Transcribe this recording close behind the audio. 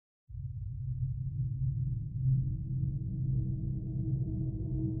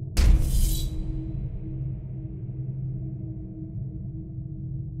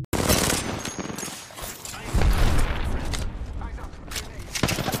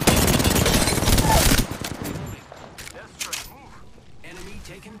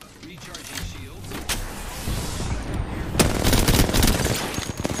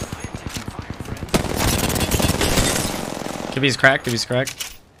He's cracked. He's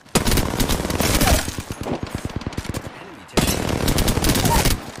cracked.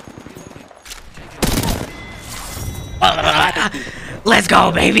 Let's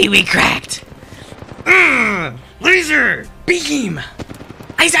go, baby. We cracked. Laser beam.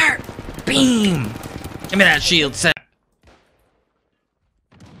 Laser beam. Give me that shield set.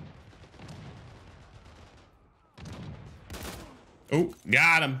 Oh,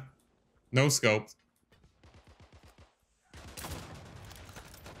 got him. No scope.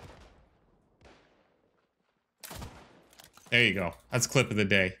 There you go. That's clip of the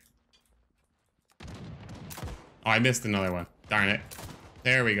day. Oh, I missed another one. Darn it.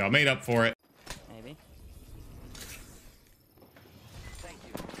 There we go. Made up for it. Maybe. Thank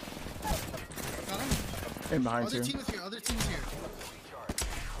you. In behind Other you. team is here. Other team is here.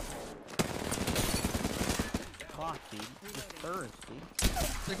 Fuck, dude. Just first, dude.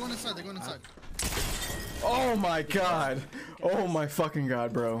 They're going inside. They're going inside. Oh my god. Oh my fucking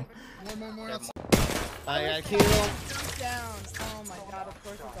god, bro. More outside. I got killed. Down. Oh my god, of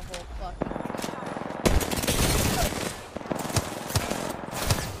course it's a whole fucking.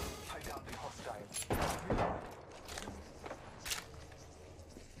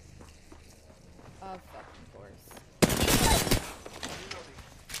 Of fucking course.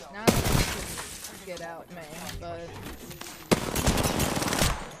 Now I can get out, man, but.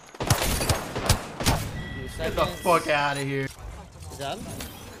 Get the fuck out of here. Is that him?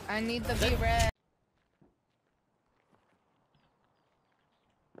 I need the B-red.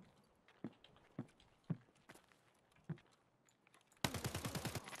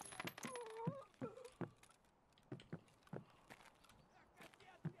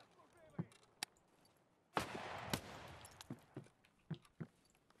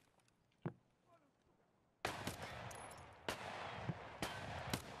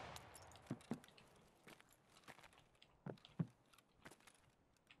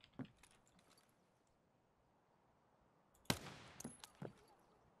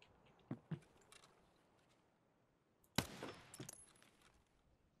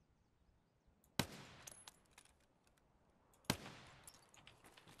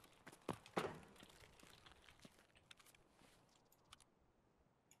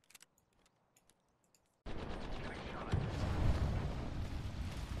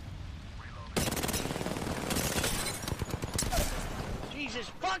 Jesus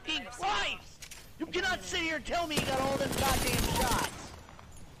fucking Christ! You cannot sit here and tell me you got all them goddamn shots.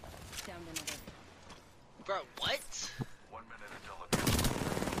 Bro, what? 1 minute until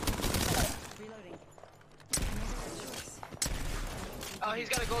Reloading. Oh, he's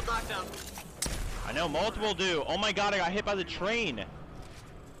got a gold knockdown. I know, multiple do. Oh my god, I got hit by the train.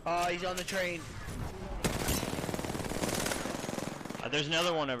 Oh, he's on the train. There's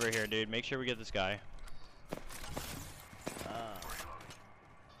another one over here, dude. Make sure we get this guy.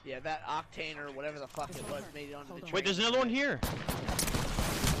 Yeah, that Octane or whatever the fuck it was made it onto the train. Wait, there's another one here.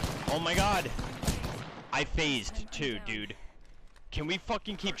 Oh my god. I phased too, dude. Can we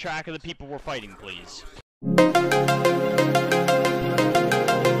fucking keep track of the people we're fighting, please?